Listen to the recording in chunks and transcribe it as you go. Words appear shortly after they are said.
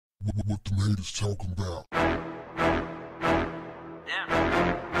What the haters talking about?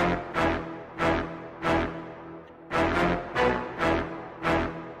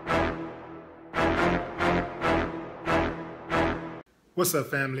 What's up,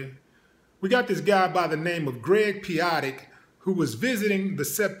 family? We got this guy by the name of Greg Piotic who was visiting the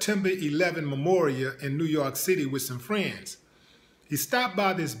September 11 memorial in New York City with some friends. He stopped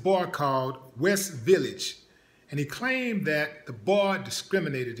by this bar called West Village, and he claimed that the bar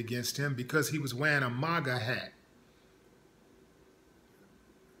discriminated against him because he was wearing a MAGA hat.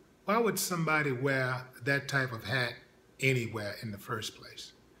 Why would somebody wear that type of hat anywhere in the first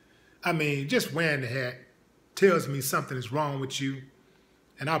place? I mean, just wearing the hat tells me something is wrong with you,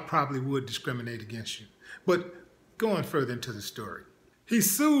 and I probably would discriminate against you. But going further into the story, he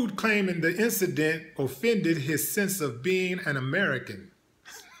sued, claiming the incident offended his sense of being an American.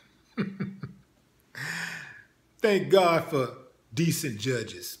 Thank God for decent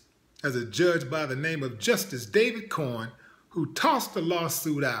judges. As a judge by the name of Justice David Cohen, who tossed the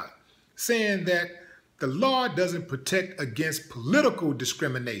lawsuit out, saying that the law doesn't protect against political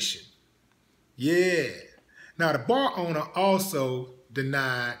discrimination. Yeah. Now, the bar owner also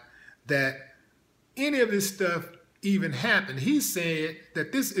denied that any of this stuff even happened. He said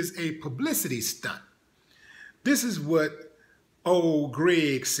that this is a publicity stunt. This is what old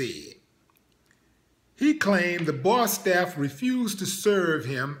Greg said. He claimed the bar staff refused to serve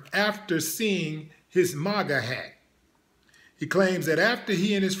him after seeing his MAGA hat. He claims that after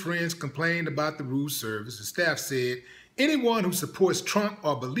he and his friends complained about the rude service, the staff said, "Anyone who supports Trump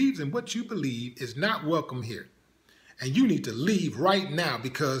or believes in what you believe is not welcome here. And you need to leave right now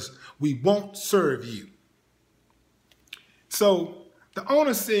because we won't serve you." So the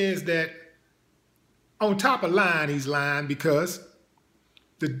owner says that on top of lying, he's lying because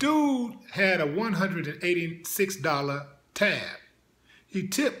the dude had a $186 tab. He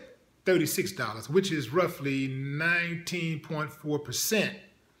tipped $36, which is roughly 19.4%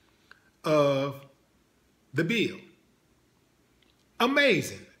 of the bill.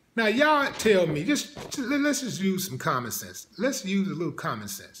 Amazing. Now, y'all tell me, let's just use some common sense. Let's use a little common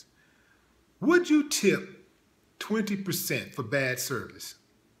sense. Would you tip 20% for bad service?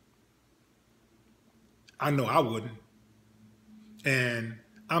 I know I wouldn't. And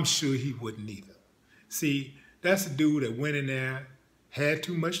I'm sure he wouldn't either. See, that's a dude that went in there, had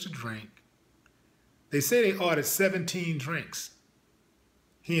too much to drink. They say they ordered 17 drinks.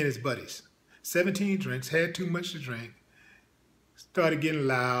 He and his buddies. 17 drinks, had too much to drink. Started getting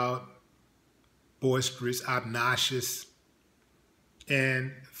loud, boisterous, obnoxious.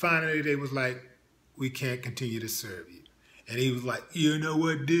 And finally they was like, "We can't continue to serve you." And he was like, "You know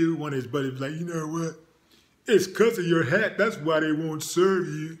what, dude?" One of his buddies was like, "You know what? It's because of your hat. That's why they won't serve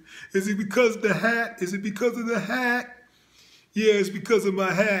you." "Is it because of the hat? Is it because of the hat?" "Yeah, it's because of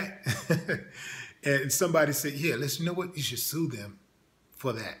my hat." And somebody said, "Yeah, listen, you know what? You should sue them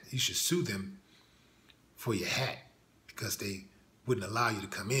for that. You should sue them for your hat because they wouldn't allow you to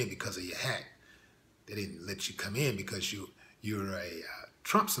come in because of your hat. They didn't let you come in because you're a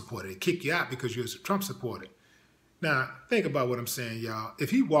Trump supporter. They kicked you out because you're a Trump supporter." Now, think about what I'm saying, y'all.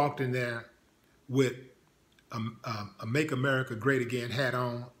 If he walked in there with a Make America Great Again hat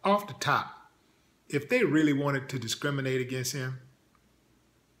on, off the top, if they really wanted to discriminate against him,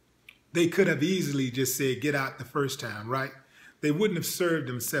 they could have easily just said, "Get out the first time," right? They wouldn't have served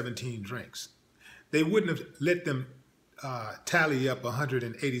them 17 drinks. They wouldn't have let them tally up a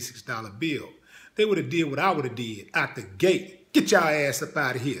 $186 bill. They would have did what I would have did out the gate. "Get your ass up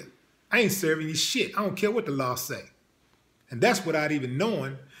out of here. I ain't serving you shit. I don't care what the law say." And that's without even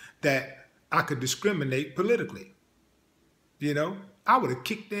knowing that I could discriminate politically. You know, I would have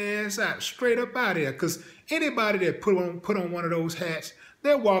kicked their ass out, straight up out of here, because anybody that put on one of those hats,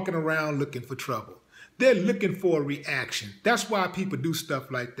 they're walking around looking for trouble. They're looking for a reaction. That's why people do stuff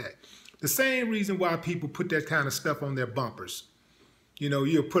like that. The same reason why people put that kind of stuff on their bumpers. You know,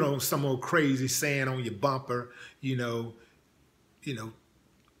 you'll put on some old crazy saying on your bumper, you know,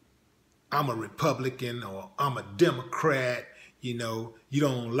 "I'm a Republican," or "I'm a Democrat," you know, "You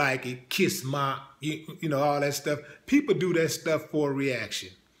don't like it, kiss my," you know, all that stuff. People do that stuff for a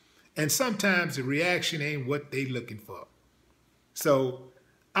reaction. And sometimes the reaction ain't what they looking for. So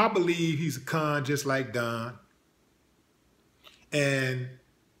I believe he's a con just like Don. And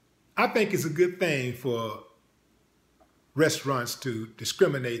I think it's a good thing for restaurants to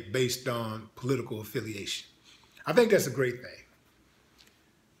discriminate based on political affiliation. I think that's a great thing.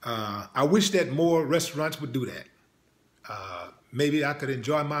 I wish that more restaurants would do that. Maybe I could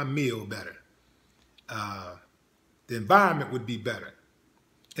enjoy my meal better. The environment would be better.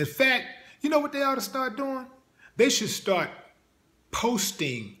 In fact, you know what they ought to start doing? They should start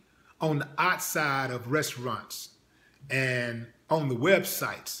posting on the outside of restaurants and on the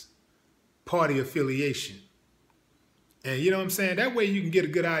websites, party affiliation. And you know what I'm saying? That way you can get a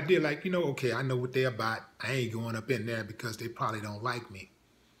good idea, like, okay, I know what they're about. I ain't going up in there because they probably don't like me.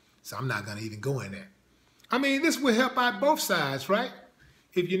 So I'm not going to even go in there. I mean, this will help out both sides, right?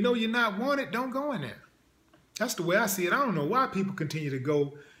 If you know you're not wanted, don't go in there. That's the way I see it. I don't know why people continue to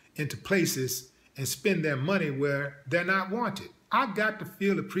go into places and spend their money where they're not wanted. I got to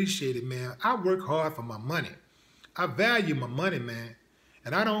feel appreciated, man. I work hard for my money. I value my money, man.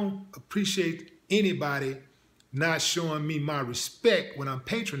 And I don't appreciate anybody not showing me my respect when I'm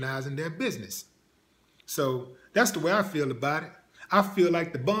patronizing their business. So that's the way I feel about it. I feel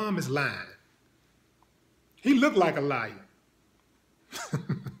like the bum is lying. He looked like a liar.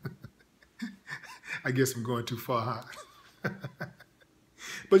 I guess I'm going too far, huh?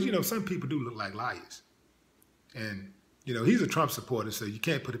 But, some people do look like liars. And, he's a Trump supporter, so you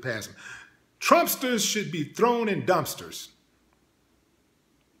can't put it past him. Trumpsters should be thrown in dumpsters.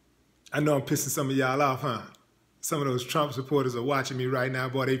 I know I'm pissing some of y'all off, huh? Some of those Trump supporters are watching me right now,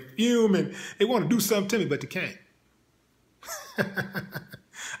 boy. They fuming. They want to do something to me, but they can't.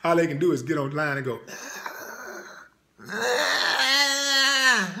 All they can do is get online and go,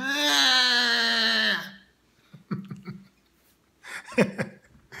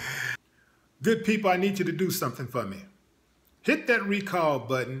 Good people, I need you to do something for me. Hit that recall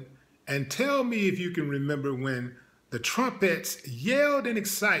button and tell me if you can remember when the Trumpettes yelled in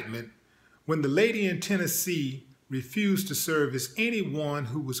excitement when the lady in Tennessee refused to service anyone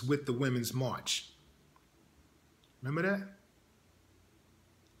who was with the Women's March. Remember that?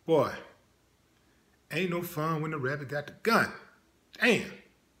 Boy, ain't no fun when the rabbit got the gun. Damn.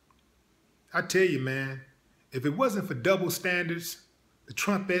 I tell you, man, if it wasn't for double standards, the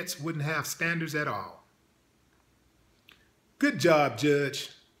Trumpettes wouldn't have standards at all. Good job, Judge.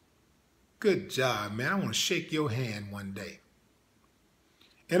 Good job, man. I want to shake your hand one day.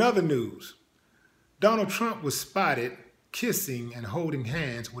 In other news, Donald Trump was spotted kissing and holding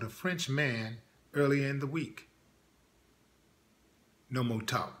hands with a French man earlier in the week. No more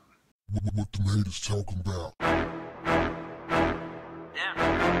talk. What the haters talking about?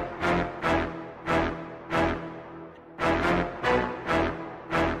 Yeah.